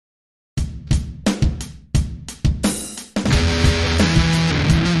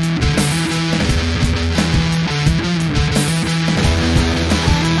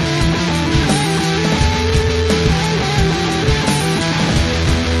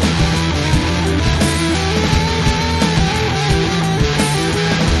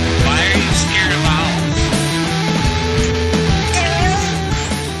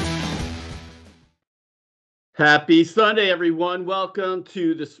Happy Sunday, everyone. Welcome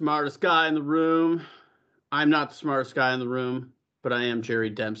to the smartest guy in the room. I'm not the smartest guy in the room, but I am Jerry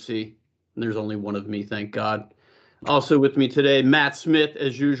Dempsey, and there's only one of me, thank God. Also with me today, Matt Smith,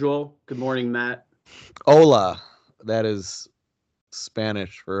 as usual. Good morning, Matt. Hola. That is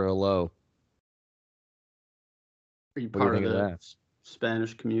Spanish for hello. Are you What do you part of think of the that?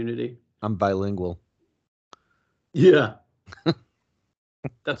 Spanish community? I'm bilingual. Yeah.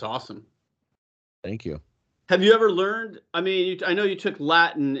 That's awesome. Thank you. Have you ever learned? I mean, I know you took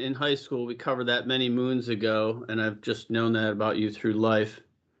Latin in high school. We covered that many moons ago, and I've just known that about you through life.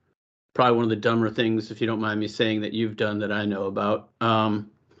 Probably one of the dumber things, if you don't mind me saying, that you've done that I know about.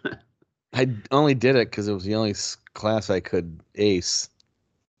 I only did it because it was the only class I could ace.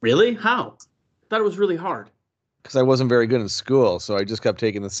 Really? How? I thought it was really hard. Because I wasn't very good in school, so I just kept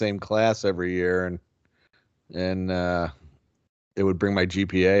taking the same class every year, and it would bring my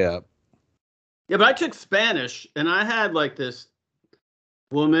GPA up. Yeah, but I took Spanish, and I had like this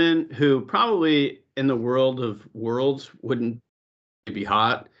woman who probably in the world of worlds wouldn't be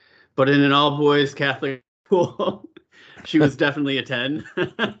hot, but in an all boys Catholic school, she was definitely a 10.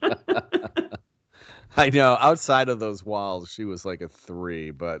 I know, outside of those walls, she was like a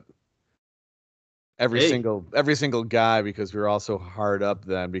 3, but every Hey, single guy, because we were all so hard up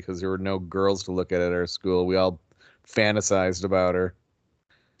then because there were no girls to look at our school, we all fantasized about her.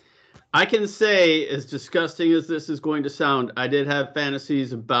 I can say, as disgusting as this is going to sound, I did have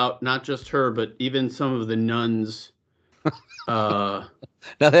fantasies about not just her, but even some of the nuns. Uh,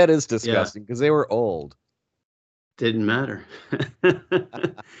 Now that is yeah, disgusting because they were old. didn't matter.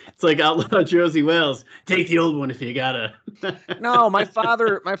 It's like Outlaw Josie Wales. Take the old one if you gotta. No, my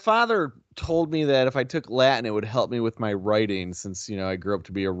father told me that if I took Latin, it would help me with my writing since, I grew up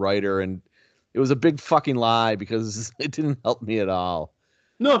to be a writer, and it was a big fucking lie because it didn't help me at all.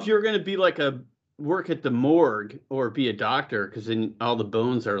 No, if you're gonna be like a work at the morgue or be a doctor, because then all the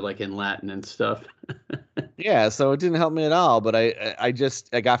bones are like in Latin and stuff. Yeah, so it didn't help me at all, but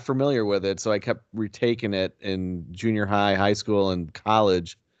I got familiar with it, so I kept retaking it in junior high, high school, and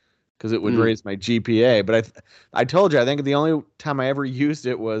college because it would Mm. raise my GPA. But I told you, I think the only time I ever used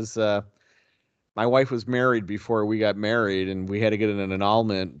it was my wife was married before we got married, and we had to get an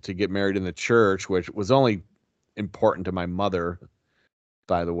annulment to get married in the church, which was only important to my mother,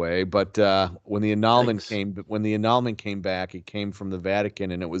 by the way. But Thanks. when the annulment came back, it came from the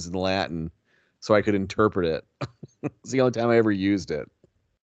Vatican and it was in Latin, so I could interpret it. It's the only time I ever used it.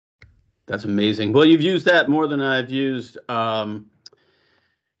 That's amazing. Well, you've used that more than I've used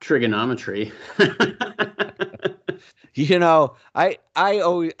trigonometry.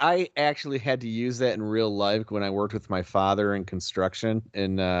 I actually had to use that in real life when I worked with my father in construction,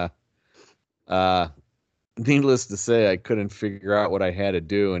 and uh, needless to say, I couldn't figure out what I had to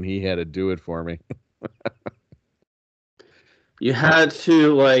do, and he had to do it for me. You had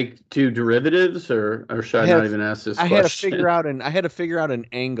to like do derivatives, or should I I had not to, even ask this I had to figure question? out an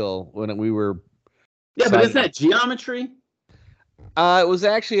angle when we were Yeah, but isn't sighting. that geometry? It was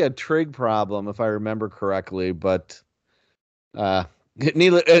actually a trig problem, if I remember correctly, but uh,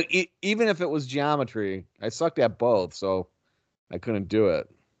 even if it was geometry, I sucked at both, so I couldn't do it.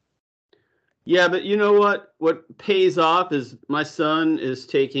 Yeah, but you know what? What pays off is my son is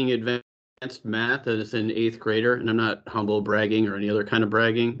taking advanced math as an eighth grader, and I'm not humble bragging or any other kind of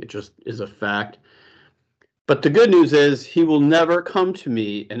bragging. It just is a fact. But the good news is he will never come to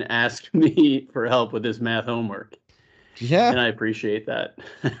me and ask me for help with his math homework. Yeah, And I appreciate that.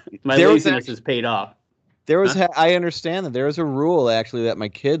 My there was laziness actually has paid off. there was Huh? ha- I understand that there was a rule actually that my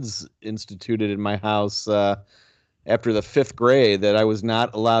kids instituted in my house after the 5th grade that I was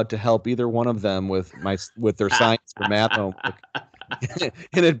not allowed to help either one of them with their science or math homework.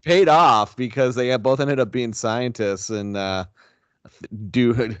 And it paid off because they both ended up being scientists, and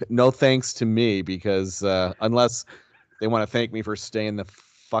do no thanks to me because unless they want to thank me for staying the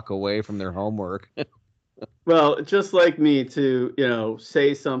fuck away from their homework. Well, just like me to,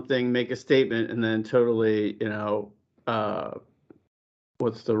 say something, make a statement, and then totally, uh,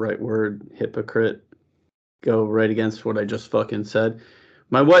 what's the right word? Hypocrite. Go right against what I just fucking said.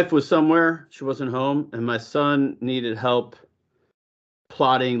 My wife was somewhere, she wasn't home, and my son needed help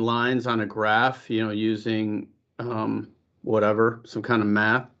plotting lines on a graph, using whatever, some kind of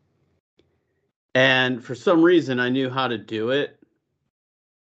math. And for some reason, I knew how to do it.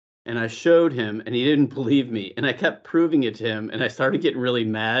 And I showed him, and he didn't believe me. And I kept proving it to him, and I started getting really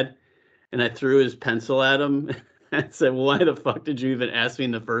mad. And I threw his pencil at him and said, "Well, why the fuck did you even ask me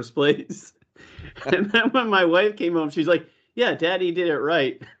in the first place?" And then when my wife came home, she's like, "Yeah, Daddy did it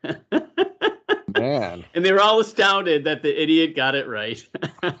right." Man, And they were all astounded that the idiot got it right.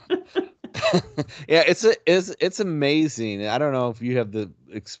 Yeah, it's amazing. I don't know if you have the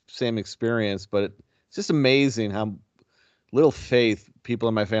same experience, but it's just amazing how little faith people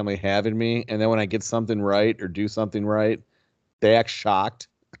in my family have in me. And then when I get something right or do something right, they act shocked.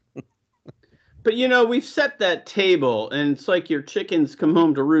 But we've set that table, and it's like your chickens come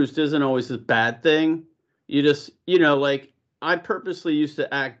home to roost isn't always a bad thing. You just, like I purposely used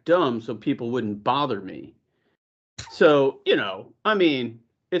to act dumb so people wouldn't bother me. So, I mean,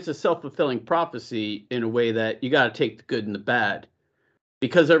 it's a self-fulfilling prophecy in a way that you got to take the good and the bad.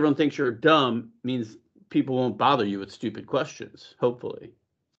 Because everyone thinks you're dumb means people won't bother you with stupid questions, hopefully.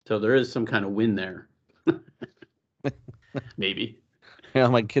 So there is some kind of win there. Maybe. You know,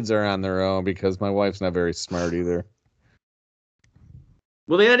 my kids are on their own because my wife's not very smart either.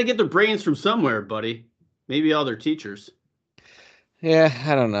 Well, they had to get their brains from somewhere, buddy. Maybe all their teachers. Yeah,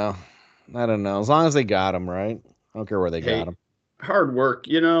 I don't know. I don't know. As long as they got them, right? I don't care where they got Hey, them. hard work.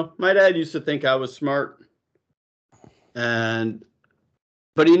 My dad used to think I was smart, but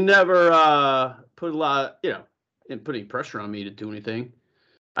he never put a lot, in putting pressure on me to do anything.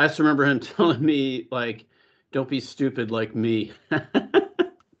 I just remember him telling me, like, don't be stupid like me.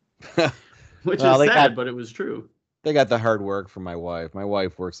 Which Well, is sad, but it was true. they got the hard work from my wife. My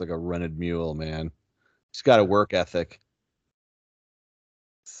wife works like a rented mule, man. She's got a work ethic.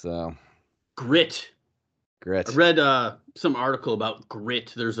 So Grit. grit. I read some article about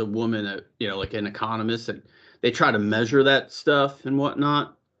grit. There's a woman, like an economist, and they try to measure that stuff and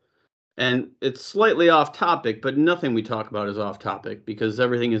whatnot. And it's slightly off topic, but nothing we talk about is off topic because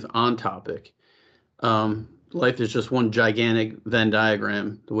everything is on topic. Life is just one gigantic Venn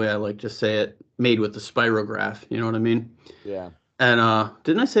diagram, the way I like to say it, made with the spirograph. You know what I mean? Yeah. And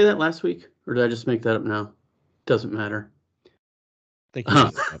didn't I say that last week, or did I just make that up now? Doesn't matter. I think you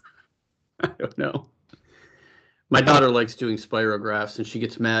did that. I don't know. My daughter likes doing spirographs, and she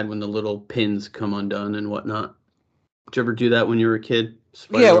gets mad when the little pins come undone and whatnot. Did you ever do that when you were a kid?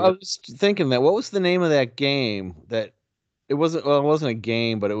 Yeah, I was thinking that. What was the name of that game? That it wasn't. Well, it wasn't a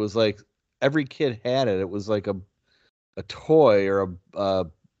game, but it was like every kid had it. It was like a toy or a.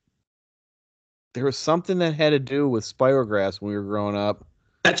 There was something that had to do with spirographs when we were growing up.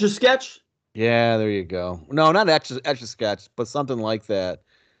 Etch a Sketch? Yeah, there you go. No, not Etch a Sketch, but something like that.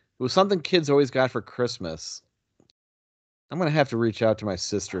 It was something kids always got for Christmas. I'm gonna have to reach out to my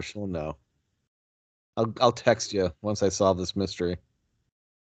sister. She'll know. I'll text you once I solve this mystery.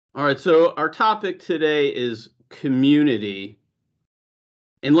 All right, so our topic today is community.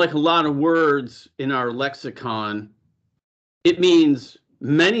 And like a lot of words in our lexicon, it means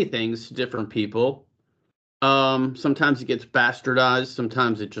many things to different people. Sometimes it gets bastardized,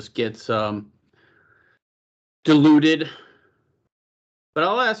 sometimes it just gets diluted. But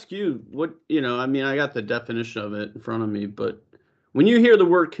I'll ask you, what, I mean, I got the definition of it in front of me, but when you hear the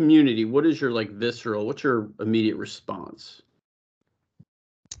word community, what is your what's your immediate response?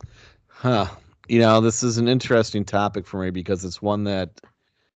 Huh. This is an interesting topic for me because it's one that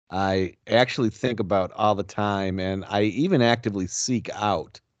I actually think about all the time and I even actively seek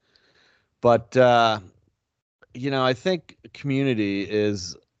out. But, I think community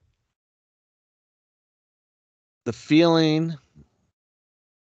is the feeling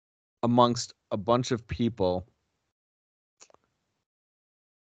amongst a bunch of people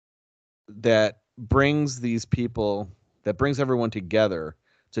that that brings everyone together.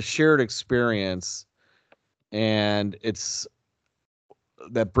 It's a shared experience and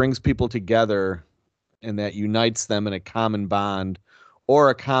that brings people together and that unites them in a common bond or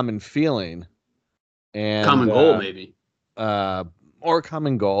a common feeling and Common goal, maybe. Or a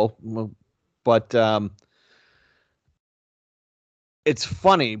common goal. But it's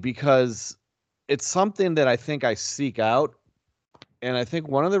funny because it's something that I think I seek out. And I think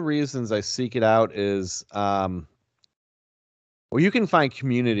one of the reasons I seek it out is, well, you can find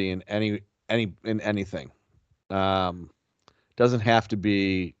community in in anything. Doesn't have to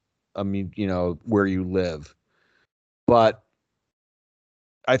be, where you live. But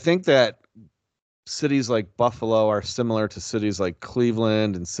I think that cities like Buffalo are similar to cities like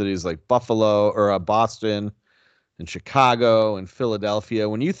Cleveland and cities like Buffalo or Boston and Chicago and Philadelphia.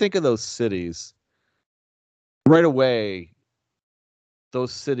 When you think of those cities, right away,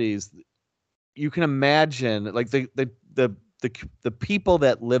 those cities, you can imagine like the people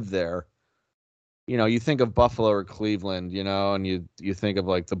that live there. You think of Buffalo or Cleveland, and you think of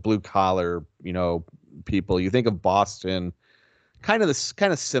like the blue collar, people. You think of Boston, kind of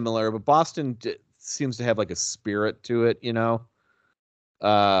similar, but Boston seems to have like a spirit to it,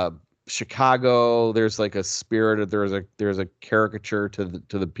 Chicago, there's like a spirit, there's a caricature to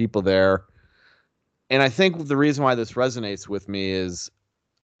the people there. And I think the reason why this resonates with me is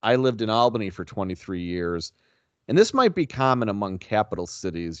I lived in Albany for 23 years, and this might be common among capital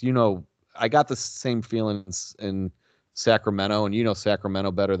cities. I got the same feelings in Sacramento, and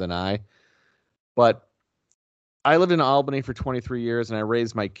Sacramento better than I. But I lived in Albany for 23 years, and I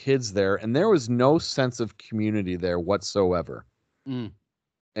raised my kids there, and there was no sense of community there whatsoever. Mm.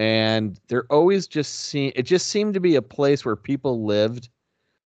 And it just seemed to be a place where people lived,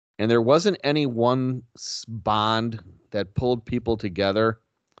 and there wasn't any one bond that pulled people together.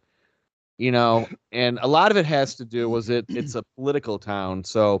 And a lot of it has to do it's a political town.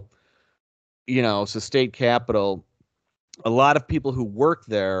 So, it's a state capital. A lot of people who work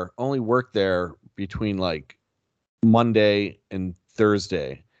there only work there between like Monday and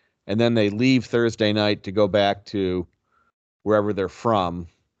Thursday. And then they leave Thursday night to go back to wherever they're from.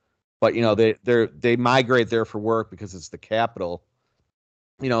 But, they migrate there for work because it's the capital.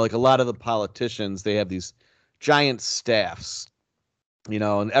 Like a lot of the politicians, they have these giant staffs,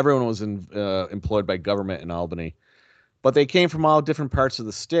 and everyone was employed by government in Albany. But they came from all different parts of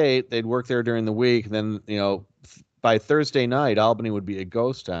the state. They'd work there during the week. And then, by Thursday night, Albany would be a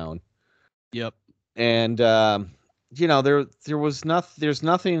ghost town. Yep. And, there's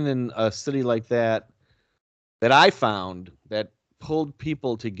nothing in a city like that I found that pulled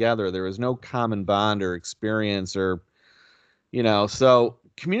people together. There was no common bond or experience so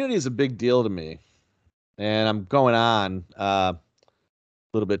community is a big deal to me. And I'm going on a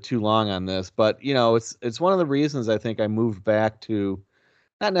little bit too long on this, but it's one of the reasons I think I moved back to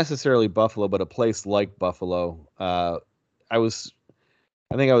not necessarily Buffalo, but a place like Buffalo. I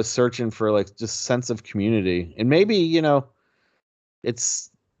think I was searching for like just sense of community, and maybe it's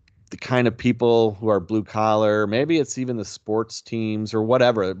the kind of people who are blue collar. Maybe it's even the sports teams or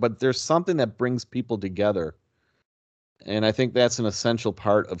whatever. But there's something that brings people together, and I think that's an essential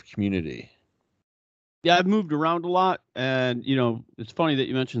part of community. Yeah, I've moved around a lot, and it's funny that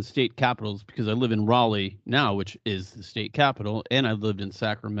you mentioned state capitals because I live in Raleigh now, which is the state capital, and I lived in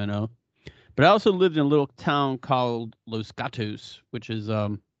Sacramento. But I also lived in a little town called Los Gatos, which is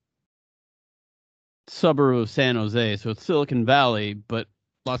suburb of San Jose. So it's Silicon Valley, but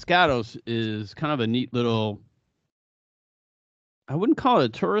Los Gatos is kind of a neat little, I wouldn't call it a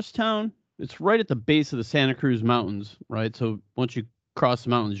tourist town. It's right at the base of the Santa Cruz Mountains, right? So once you cross the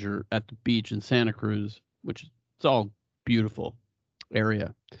mountains, you're at the beach in Santa Cruz, which it's all beautiful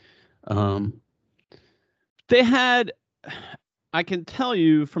area. They had, I can tell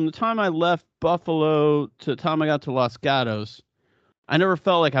you, from the time I left Buffalo to the time I got to Los Gatos, I never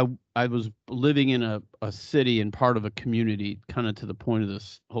felt like I was living in a city and part of a community, kind of to the point of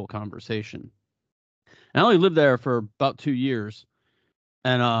this whole conversation. And I only lived there for about 2 years.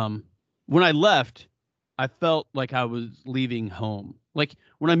 And when I left, I felt like I was leaving home. Like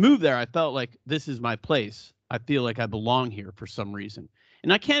when I moved there, I felt like this is my place. I feel like I belong here for some reason.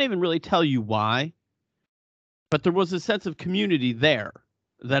 And I can't even really tell you why, but there was a sense of community there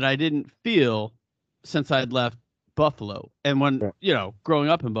that I didn't feel since I'd left Buffalo. And when, growing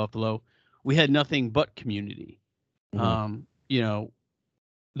up in Buffalo, we had nothing but community. Mm-hmm.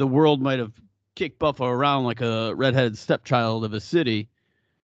 The world might have kicked Buffalo around like a redheaded stepchild of a city,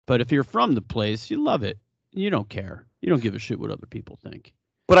 but if you're from the place, you love it. You don't care. You don't give a shit what other people think.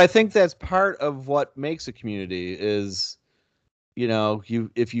 But I think that's part of what makes a community is,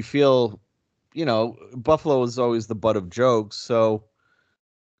 if you feel, Buffalo is always the butt of jokes. So,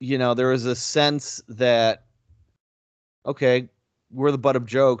 there is a sense that, okay, we're the butt of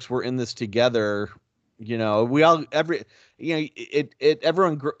jokes. We're in this together. Everyone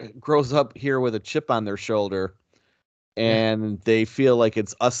grows up here with a chip on their shoulder. And they feel like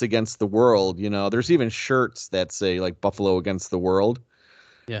it's us against the world. There's even shirts that say like Buffalo against the world.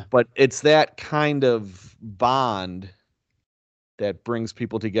 Yeah. But it's that kind of bond that brings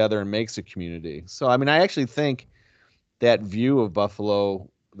people together and makes a community. So, I mean, I actually think that view of Buffalo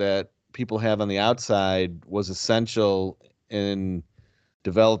that people have on the outside was essential in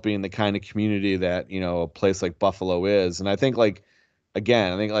developing the kind of community that, a place like Buffalo is. And I think like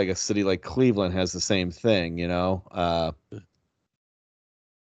a city like Cleveland has the same thing,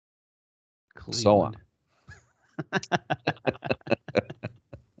 so on.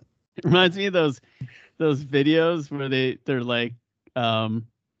 It reminds me of those videos where they're like,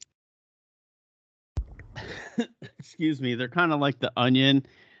 excuse me, they're kind of like The Onion.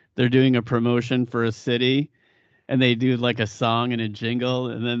 They're doing a promotion for a city, and they do like a song and a jingle,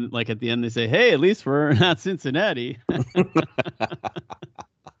 and then like at the end they say, "Hey, at least we're not Cincinnati."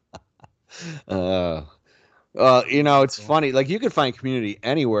 It's funny. Like you could find community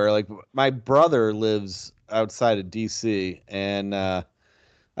anywhere. Like my brother lives outside of DC, and I've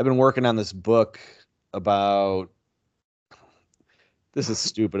been working on this book about this is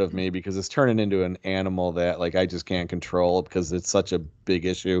stupid of me because it's turning into an animal that like I just can't control because it's such a big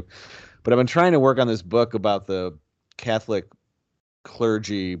issue. But I've been trying to work on this book about the Catholic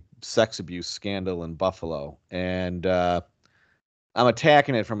clergy sex abuse scandal in Buffalo, and I'm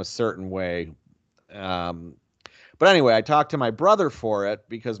attacking it from a certain way. Um, but anyway, I talked to my brother for it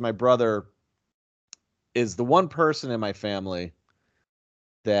because my brother is the one person in my family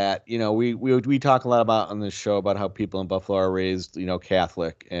that we talk a lot about on this show about how people in Buffalo are raised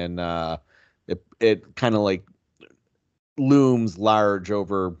Catholic, and it kind of like looms large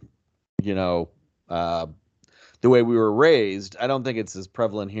over you know uh, the way we were raised. I don't think it's as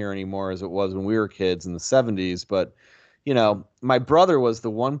prevalent here anymore as it was when we were kids in the 70s, but my brother was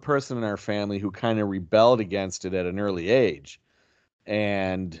the one person in our family who kind of rebelled against it at an early age.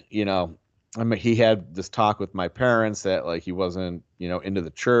 And, I mean, he had this talk with my parents that like he wasn't, into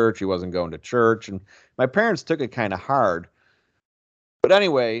the church, he wasn't going to church, and my parents took it kind of hard. But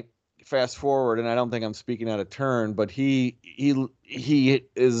anyway, fast forward, and I don't think I'm speaking out of turn, but he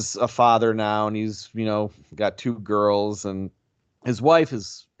is a father now, and he's got two girls, and his wife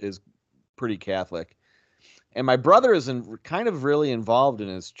is pretty Catholic, and my brother is kind of really involved in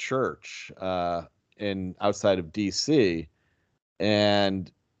his church in outside of D.C.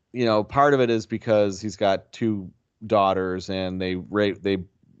 And part of it is because he's got two daughters, and they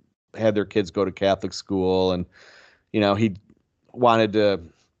had their kids go to Catholic school, and he wanted to.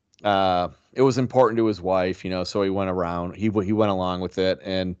 It was important to his wife, so he went around. He went along with it,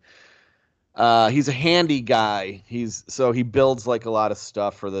 and he's a handy guy. He builds like a lot of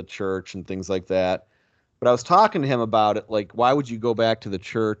stuff for the church and things like that. But I was talking to him about it, like, why would you go back to the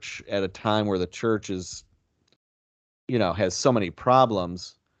church at a time where the church is, has so many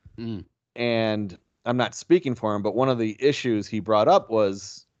problems? Mm. And I'm not speaking for him, but one of the issues he brought up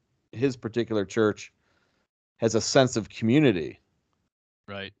was his particular church has a sense of community.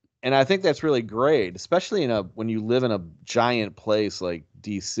 Right. And I think that's really great, especially when you live in a giant place like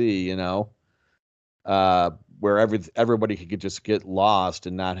DC, where everybody could just get lost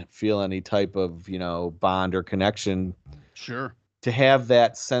and not feel any type of bond or connection. Sure. To have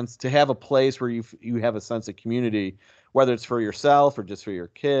that sense, to have a place where you have a sense of community, whether it's for yourself or just for your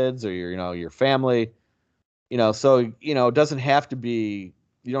kids or your family, so it doesn't have to be.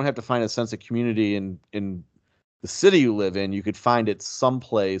 You don't have to find a sense of community in the city you live in. You could find it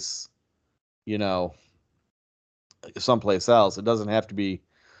someplace, someplace else. It doesn't have to be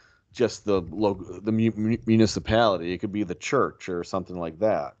just the municipality. It could be the church or something like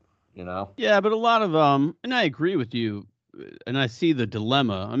that, Yeah, but a lot of and I agree with you, and I see the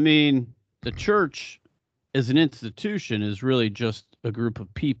dilemma. I mean, the church as an institution is really just a group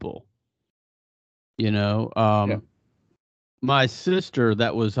of people. Yeah. My sister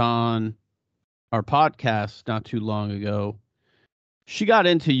that was on our podcast not too long ago, she got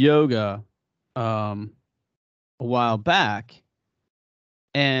into yoga a while back,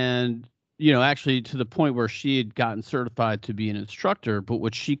 and actually to the point where she had gotten certified to be an instructor. But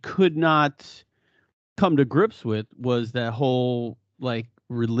what she could not come to grips with was that whole like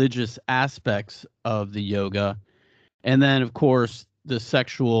religious aspects of the yoga, and then of course the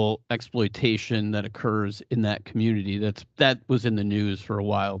sexual exploitation that occurs in that community. That was in the news for a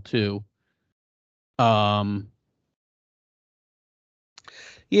while too.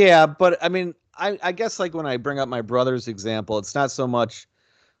 Yeah, but I mean, I guess like when I bring up my brother's example, it's not so much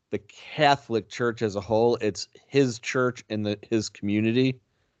the Catholic Church as a whole; it's his church and his community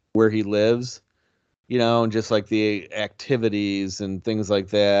where he lives. And just like the activities and things like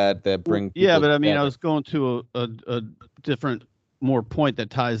that bring people. Yeah, but I mean, together. I was going to a different, more point that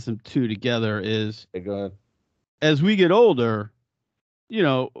ties them two together is Okay, go ahead. as we get older,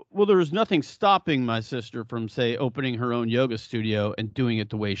 well, there's nothing stopping my sister from, say, opening her own yoga studio and doing it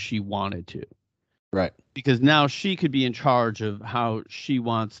the way she wanted to. Right. Because now she could be in charge of how she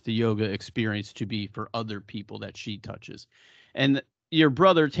wants the yoga experience to be for other people that she touches. And your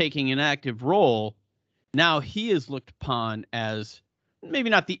brother taking an active role, now he is looked upon as maybe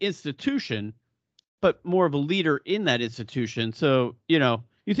not the institution, but more of a leader in that institution. So,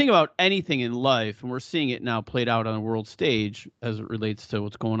 you think about anything in life, and we're seeing it now played out on the world stage as it relates to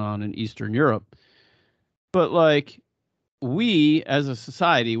what's going on in Eastern Europe. But like we as a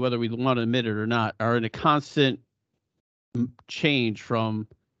society, whether we want to admit it or not, are in a constant change from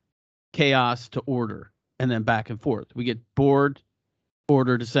chaos to order and then back and forth. We get bored,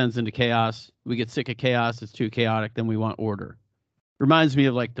 order descends into chaos. We get sick of chaos, it's too chaotic, then we want order. Reminds me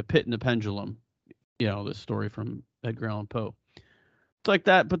of like the pit and the pendulum, this story from Edgar Allan Poe. It's like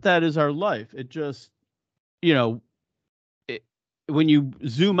that, but that is our life. It just, when you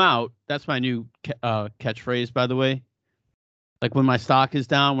zoom out, that's my new catchphrase, by the way. Like when my stock is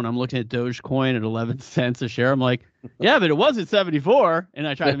down, when I'm looking at Dogecoin at 11 cents a share, I'm like, yeah, but it was at 74, and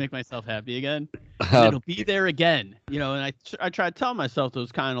I try to make myself happy again, and it'll be there again, and I try to tell myself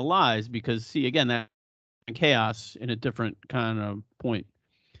those kind of lies because, see, again, that chaos in a different kind of point.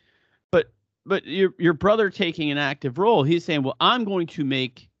 But your brother taking an active role, he's saying, well, I'm going to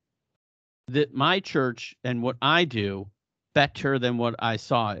make my church and what I do better than what I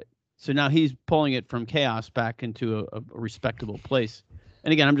saw it. So now he's pulling it from chaos back into a respectable place.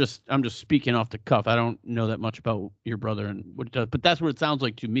 And again, I'm just speaking off the cuff. I don't know that much about your brother and what it does, but that's what it sounds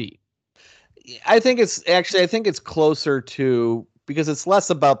like to me. I think it's closer to, because it's less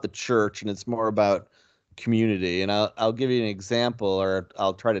about the church and it's more about community. And I'll give you an example, or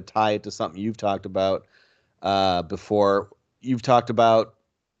I'll try to tie it to something you've talked about before. You've talked about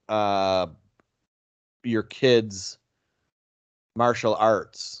your kids' martial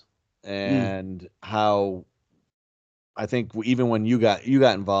arts and how, I think even when you got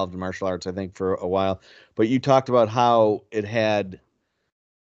involved in martial arts, I think for a while, but you talked about how it had,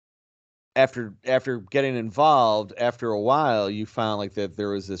 after getting involved, after a while, you found like that there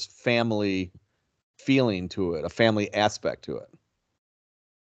was this family feeling to it, a family aspect to it.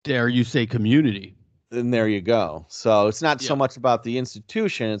 Dare you say community? And there you go. So it's not so much about the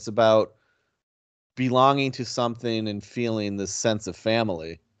institution, it's about belonging to something and feeling this sense of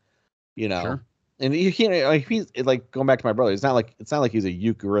family, Sure. And you can't, like, he's like, going back to my brother, it's not like he's a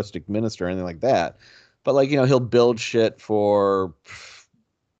Eucharistic minister or anything like that, but like, he'll build shit for,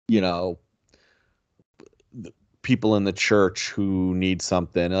 people in the church who need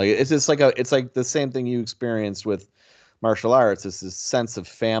something. Like, it's just it's like the same thing you experienced with martial arts. It's this sense of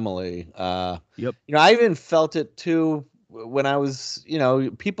family. Yep. I even felt it too when I was,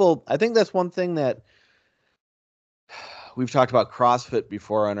 people. I think that's one thing that we've talked about CrossFit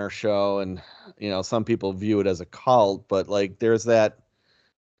before on our show, and some people view it as a cult, but like there's that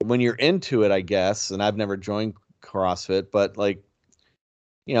when you're into it, I guess. And I've never joined CrossFit, but like,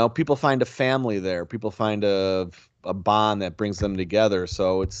 people find a family there. People find a bond that brings them together.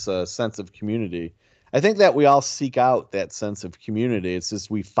 So it's a sense of community. I think that we all seek out that sense of community. It's just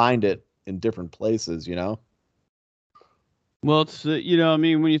we find it in different places, Well, it's, I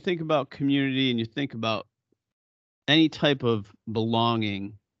mean, when you think about community and you think about any type of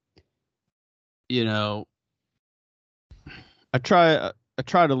belonging, I try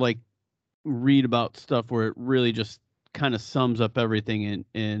to like read about stuff where it really just kind of sums up everything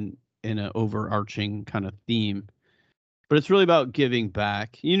in an overarching kind of theme. But it's really about giving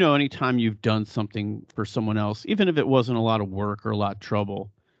back. Anytime you've done something for someone else, even if it wasn't a lot of work or a lot of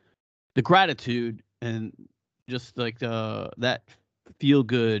trouble, the gratitude and just like that feel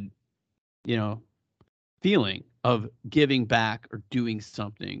good, feeling of giving back or doing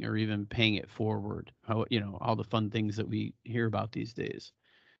something or even paying it forward. How, all the fun things that we hear about these days.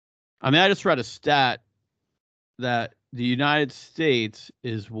 I mean, I just read a stat that the United States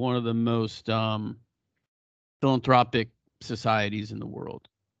is one of the most philanthropic societies in the world.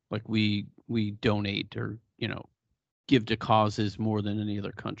 Like we donate or give to causes more than any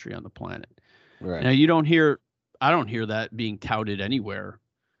other country on the planet. Right. Now I don't hear that being touted anywhere.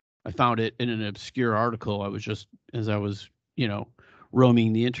 I found it in an obscure article. As I was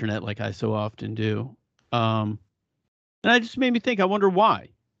roaming the internet like I so often do, and I just made me think. I wonder why.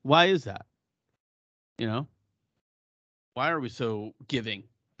 Why is that? Why are we so giving?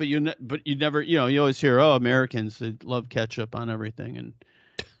 But you never, you always hear, oh, Americans, they love ketchup on everything, and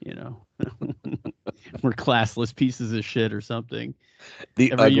we're classless pieces of shit or something.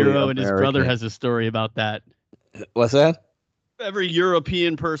 Every Euro and his brother has a story about that. What's that? Every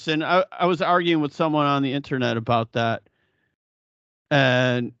European person. I was arguing with someone on the internet about that,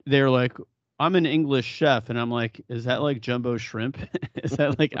 and they're like, I'm an English chef, and I'm like, is that like jumbo shrimp? Is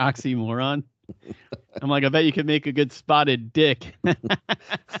that like oxymoron? I'm like, I bet you could make a good spotted dick.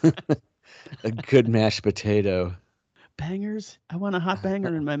 A good mashed potato. Bangers? I want a hot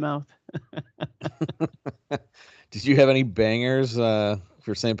banger in my mouth. Did you have any bangers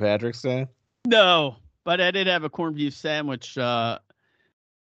for St. Patrick's Day? No, but I did have a corned beef sandwich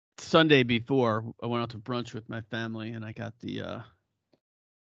Sunday before. I went out to brunch with my family, and I got the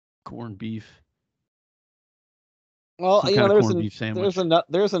corned beef. Well,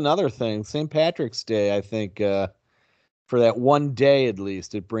 there's another thing. St. Patrick's Day, I think, for that one day at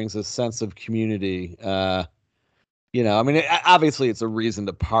least, it brings a sense of community. I mean, obviously it's a reason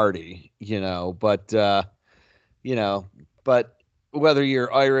to party, but whether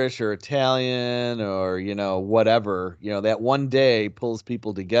you're Irish or Italian or, whatever, that one day pulls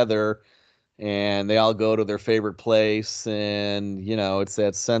people together and they all go to their favorite place. And, it's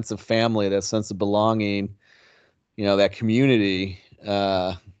that sense of family, that sense of belonging. that community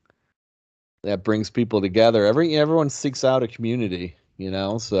that brings people together. Everyone seeks out a community,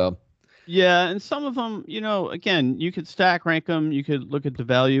 so. Yeah, and some of them, again, you could stack rank them. You could look at the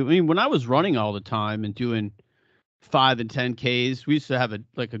value. I mean, when I was running all the time and doing 5 and 10Ks, we used to have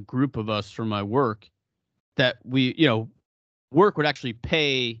a group of us from my work that work would actually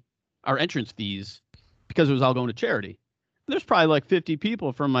pay our entrance fees because it was all going to charity. There's probably like 50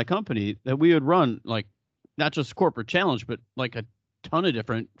 people from my company that we would run, like, not just corporate challenge, but like a ton of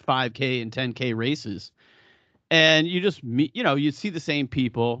different 5K and 10K races. And you just meet, you see the same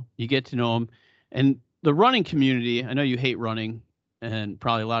people, you get to know them. And the running community, I know you hate running and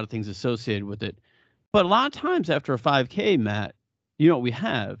probably a lot of things associated with it, but a lot of times after a 5K, Matt, what we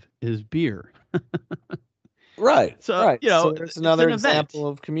have is beer. Right. So, right. So there's another an example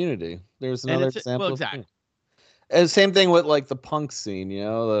event. of community. There's another example. Well, exactly. And same thing with like the punk scene,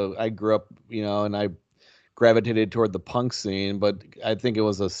 I grew up, and I gravitated toward the punk scene, but I think it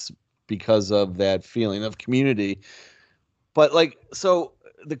was because of that feeling of community. But so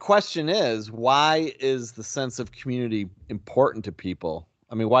the question is, why is the sense of community important to people?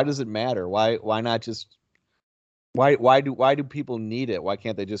 I mean, why does it matter? Why not just why do people need it? Why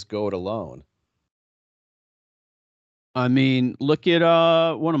can't they just go it alone? I mean, look at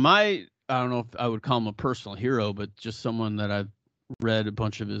one of my, I don't know if I would call him a personal hero, but just someone that I've read a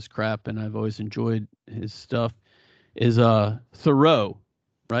bunch of his crap and I've always enjoyed his stuff, is Thoreau,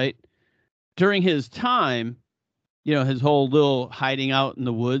 right? During his time, his whole little hiding out in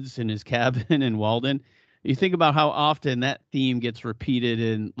the woods in his cabin in Walden, you think about how often that theme gets repeated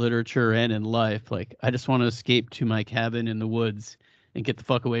in literature and in life. Like, I just want to escape to my cabin in the woods and get the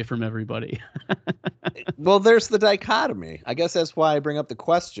fuck away from everybody. Well, there's the dichotomy. I guess that's why I bring up the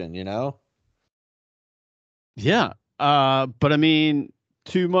question, Yeah. But I mean,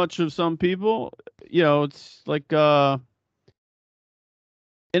 too much of some people, it's like in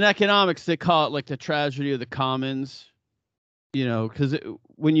economics, they call it like the tragedy of the commons, because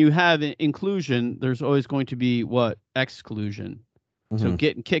when you have inclusion, there's always going to be exclusion. Mm-hmm. So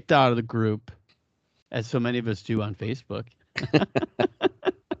getting kicked out of the group, as so many of us do on Facebook.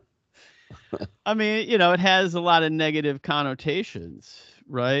 I mean, it has a lot of negative connotations,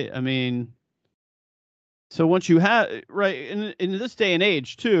 right? I mean, so once you have, right, in this day and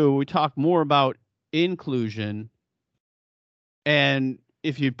age too, we talk more about inclusion, and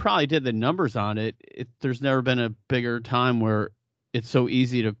if you probably did the numbers on it, there's never been a bigger time where it's so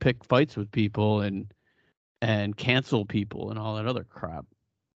easy to pick fights with people and cancel people and all that other crap.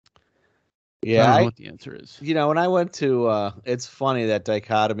 Yeah, so I don't know what the answer is. When I went to, it's funny, that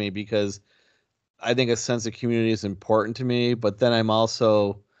dichotomy, because I think a sense of community is important to me, but then I'm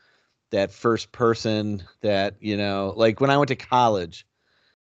also that first person that, like when I went to college,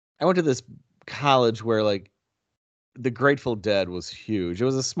 I went to this college where like the Grateful Dead was huge. It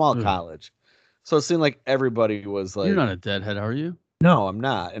was a small college. So it seemed like everybody was like... You're not a Deadhead, are you? No, I'm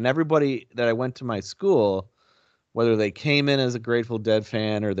not. And everybody that I went to my school, whether they came in as a Grateful Dead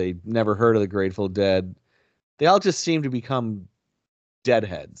fan or they never heard of the Grateful Dead, they all just seemed to become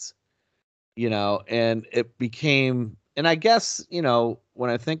Deadheads, and it became, and I guess, when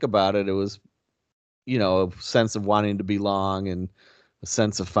I think about it, it was, a sense of wanting to belong and a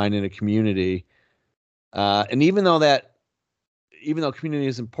sense of finding a community. And even though community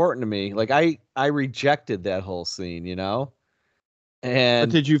is important to me, like I rejected that whole scene, And but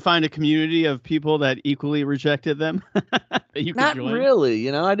did you find a community of people that equally rejected them? That you not could join? Really,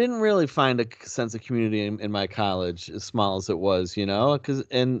 I didn't really find a sense of community in my college, as small as it was,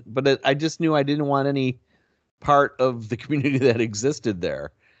 I just knew I didn't want any part of the community that existed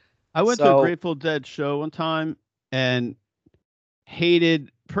there. I went to a Grateful Dead show one time and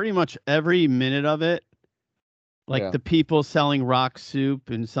hated pretty much every minute of it. Like the people selling rock soup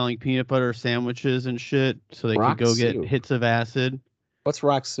and selling peanut butter sandwiches and shit so they could go get hits of acid. What's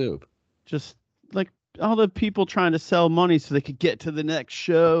rock soup? Just like all the people trying to sell money so they could get to the next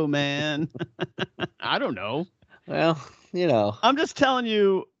show, man. I don't know. Well, I'm just telling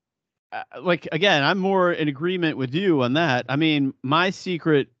you, like, again, I'm more in agreement with you on that. I mean, my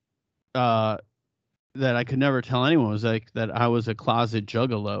secret that I could never tell anyone was like that I was a closet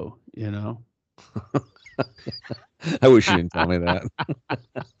juggalo, I wish you didn't tell me that.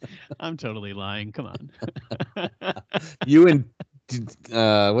 I'm totally lying. Come on. You and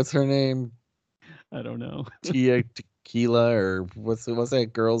what's her name? I don't know. Tia Tequila, or what's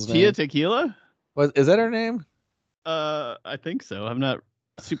that girl's name? Tia Tequila? Is that her name? I think so. I'm not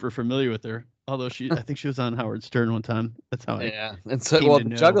super familiar with her. Although I think she was on Howard Stern one time. That's how Yeah. And so, well, the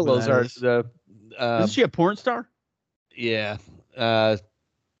juggalos are the. Isn't she a porn star? Yeah.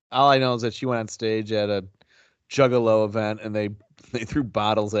 All I know is that she went on stage at a Juggalo event, and they threw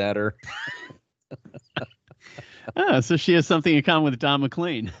bottles at her. So she has something in common with Don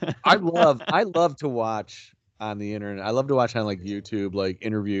McLean. I love to watch on the internet. I love to watch on like YouTube, like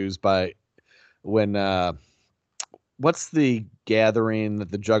interviews by when what's the gathering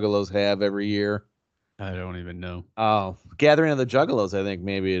that the Juggalos have every year? I don't even know. Oh, Gathering of the Juggalos, I think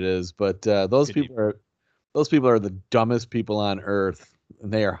maybe it is. But those people are the dumbest people on earth,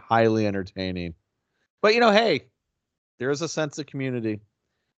 and they are highly entertaining. But hey, there is a sense of community.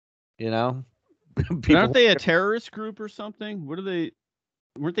 People, aren't they a terrorist group or something? What are they?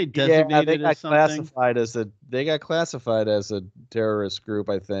 Weren't they designated as something? They got classified as a terrorist group,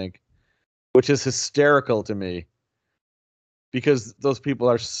 I think, which is hysterical to me because those people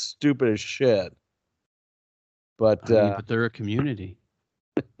are stupid as shit. But but they're a community,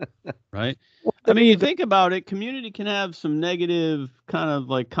 right? I mean, you think about it, community can have some negative kind of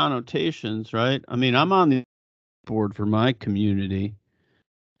like connotations, right? I mean, I'm on the board for my community,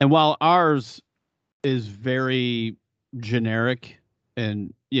 and while ours is very generic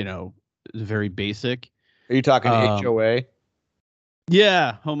and is very basic. Are you talking HOA?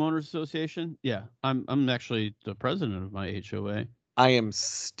 Yeah, homeowners association. Yeah, I'm actually the president of my HOA. I am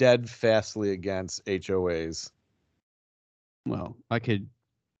steadfastly against HOAs. Well, I could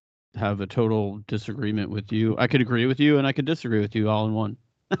have a total disagreement with you. I could agree with you and I could disagree with you all in one.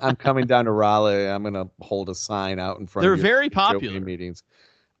 I'm coming down to Raleigh. I'm going to hold a sign out in front of They're very popular meetings.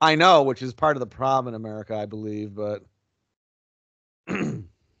 I know, which is part of the problem in America, I believe, but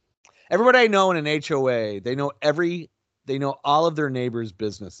everybody I know in an HOA, they know all of their neighbors'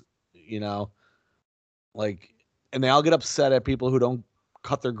 business, like, and they all get upset at people who don't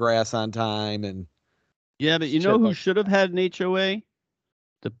cut their grass on time. And yeah, but who should have had an HOA?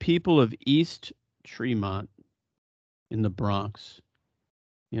 The people of East Tremont in the Bronx.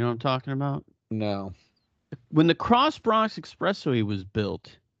 You know what I'm talking about? No. When the Cross Bronx Expressway was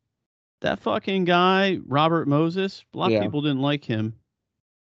built, that fucking guy, Robert Moses, a lot of people didn't like him.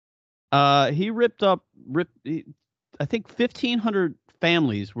 He I think 1,500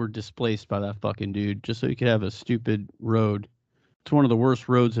 families were displaced by that fucking dude just so he could have a stupid road. It's one of the worst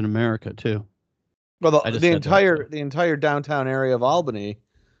roads in America, too. Well, the entire downtown area of Albany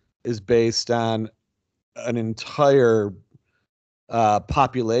is based on an entire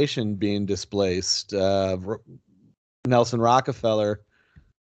population being displaced. Nelson Rockefeller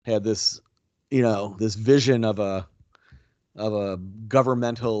had this, this vision of a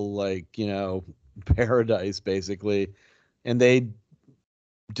governmental, paradise, basically, and they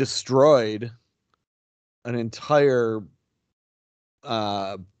destroyed an entire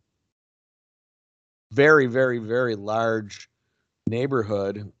very, very, very large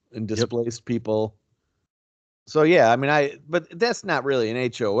neighborhood and displaced people. So yeah, I mean, but that's not really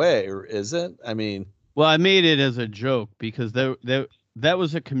an HOA, is it? I mean, well, I made it as a joke because that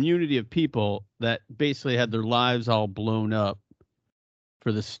was a community of people that basically had their lives all blown up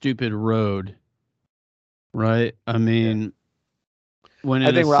for the stupid road, right? I mean, when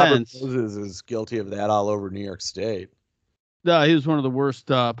I think Robert Moses is guilty of that all over New York State. No, he was one of the worst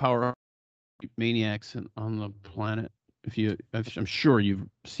power maniacs on the planet. I'm sure you've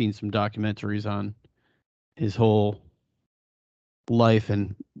seen some documentaries on his whole life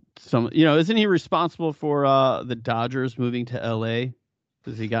and isn't he responsible for the Dodgers moving to LA?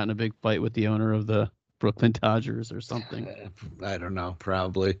 Because he got in a big fight with the owner of the Brooklyn Dodgers or something. I don't know,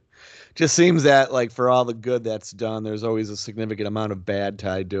 probably. Just seems that like for all the good that's done, there's always a significant amount of bad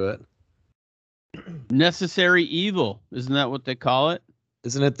tied to it. Necessary evil, isn't that what they call it?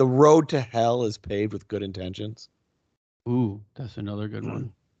 Isn't it the road to hell is paved with good intentions? Ooh, that's another good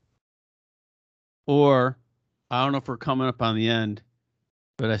one. Or, I don't know if we're coming up on the end,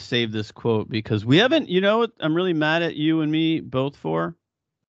 but I saved this quote because we haven't, what I'm really mad at you and me both for?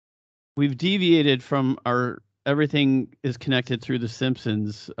 We've deviated from our everything is connected through the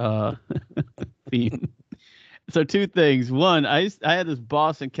Simpsons theme. So two things. One, I had this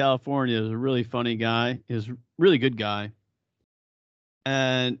boss in California. He was a really funny guy. He was a really good guy.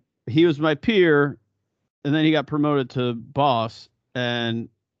 And he was my peer. And then he got promoted to boss. And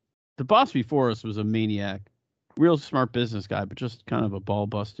the boss before us was a maniac. Real smart business guy, but just kind of a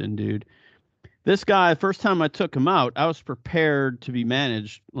ball-busting dude. This guy, first time I took him out, I was prepared to be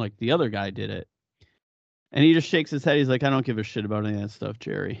managed like the other guy did it. And he just shakes his head. He's like, I don't give a shit about any of that stuff,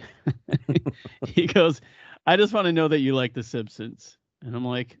 Jerry. He goes, I just want to know that you like The Simpsons. And I'm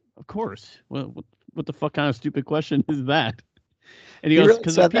like, of course. What the fuck kind of stupid question is that? And he goes,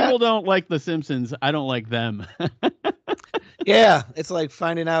 because if people don't like The Simpsons, I don't like them. Yeah, it's like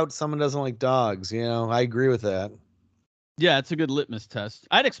finding out someone doesn't like dogs. I agree with that. Yeah, it's a good litmus test.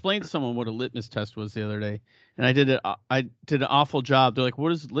 I'd explained to someone what a litmus test was the other day, and I did an awful job. They're like,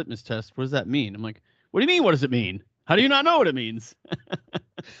 "What is a litmus test? What does that mean?" I'm like, "What do you mean? What does it mean? How do you not know what it means?"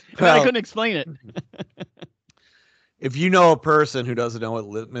 And I couldn't explain it. If you know a person who doesn't know what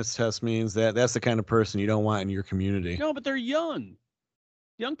litmus test means, that's the kind of person you don't want in your community. No, but they're young.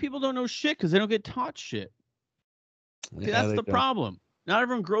 Young people don't know shit because they don't get taught shit. See, Yeah, that's they the don't. problem. Not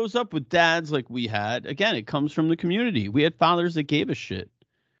everyone grows up with dads like we had. Again, it comes from the community. We had fathers that gave a shit.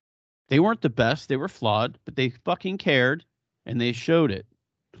 They weren't the best. They were flawed, but they fucking cared, and they showed it.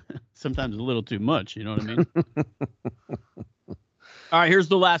 Sometimes a little too much. You know what I mean? All right, here's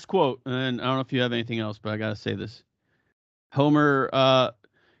the last quote. And I don't know if you have anything else, but I got to say this. Homer,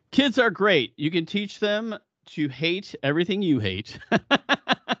 kids are great. You can teach them to hate everything you hate. I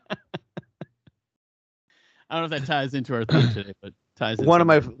don't know if that ties into our theme today, but ties into One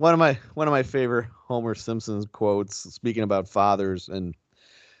of my favorite Homer Simpson quotes, speaking about fathers, and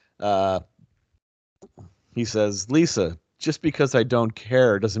he says, "Lisa, just because I don't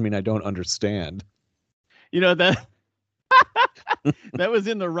care doesn't mean I don't understand." You know that that was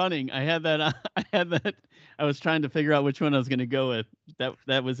in the running. I had that. I was trying to figure out which one I was going to go with.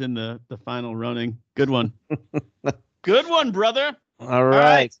 That was in the final running. Good one. Good one, brother. All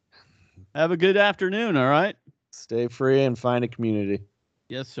right. Have a good afternoon. All right. Stay free and find a community.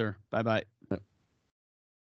 Yes, sir. Bye-bye.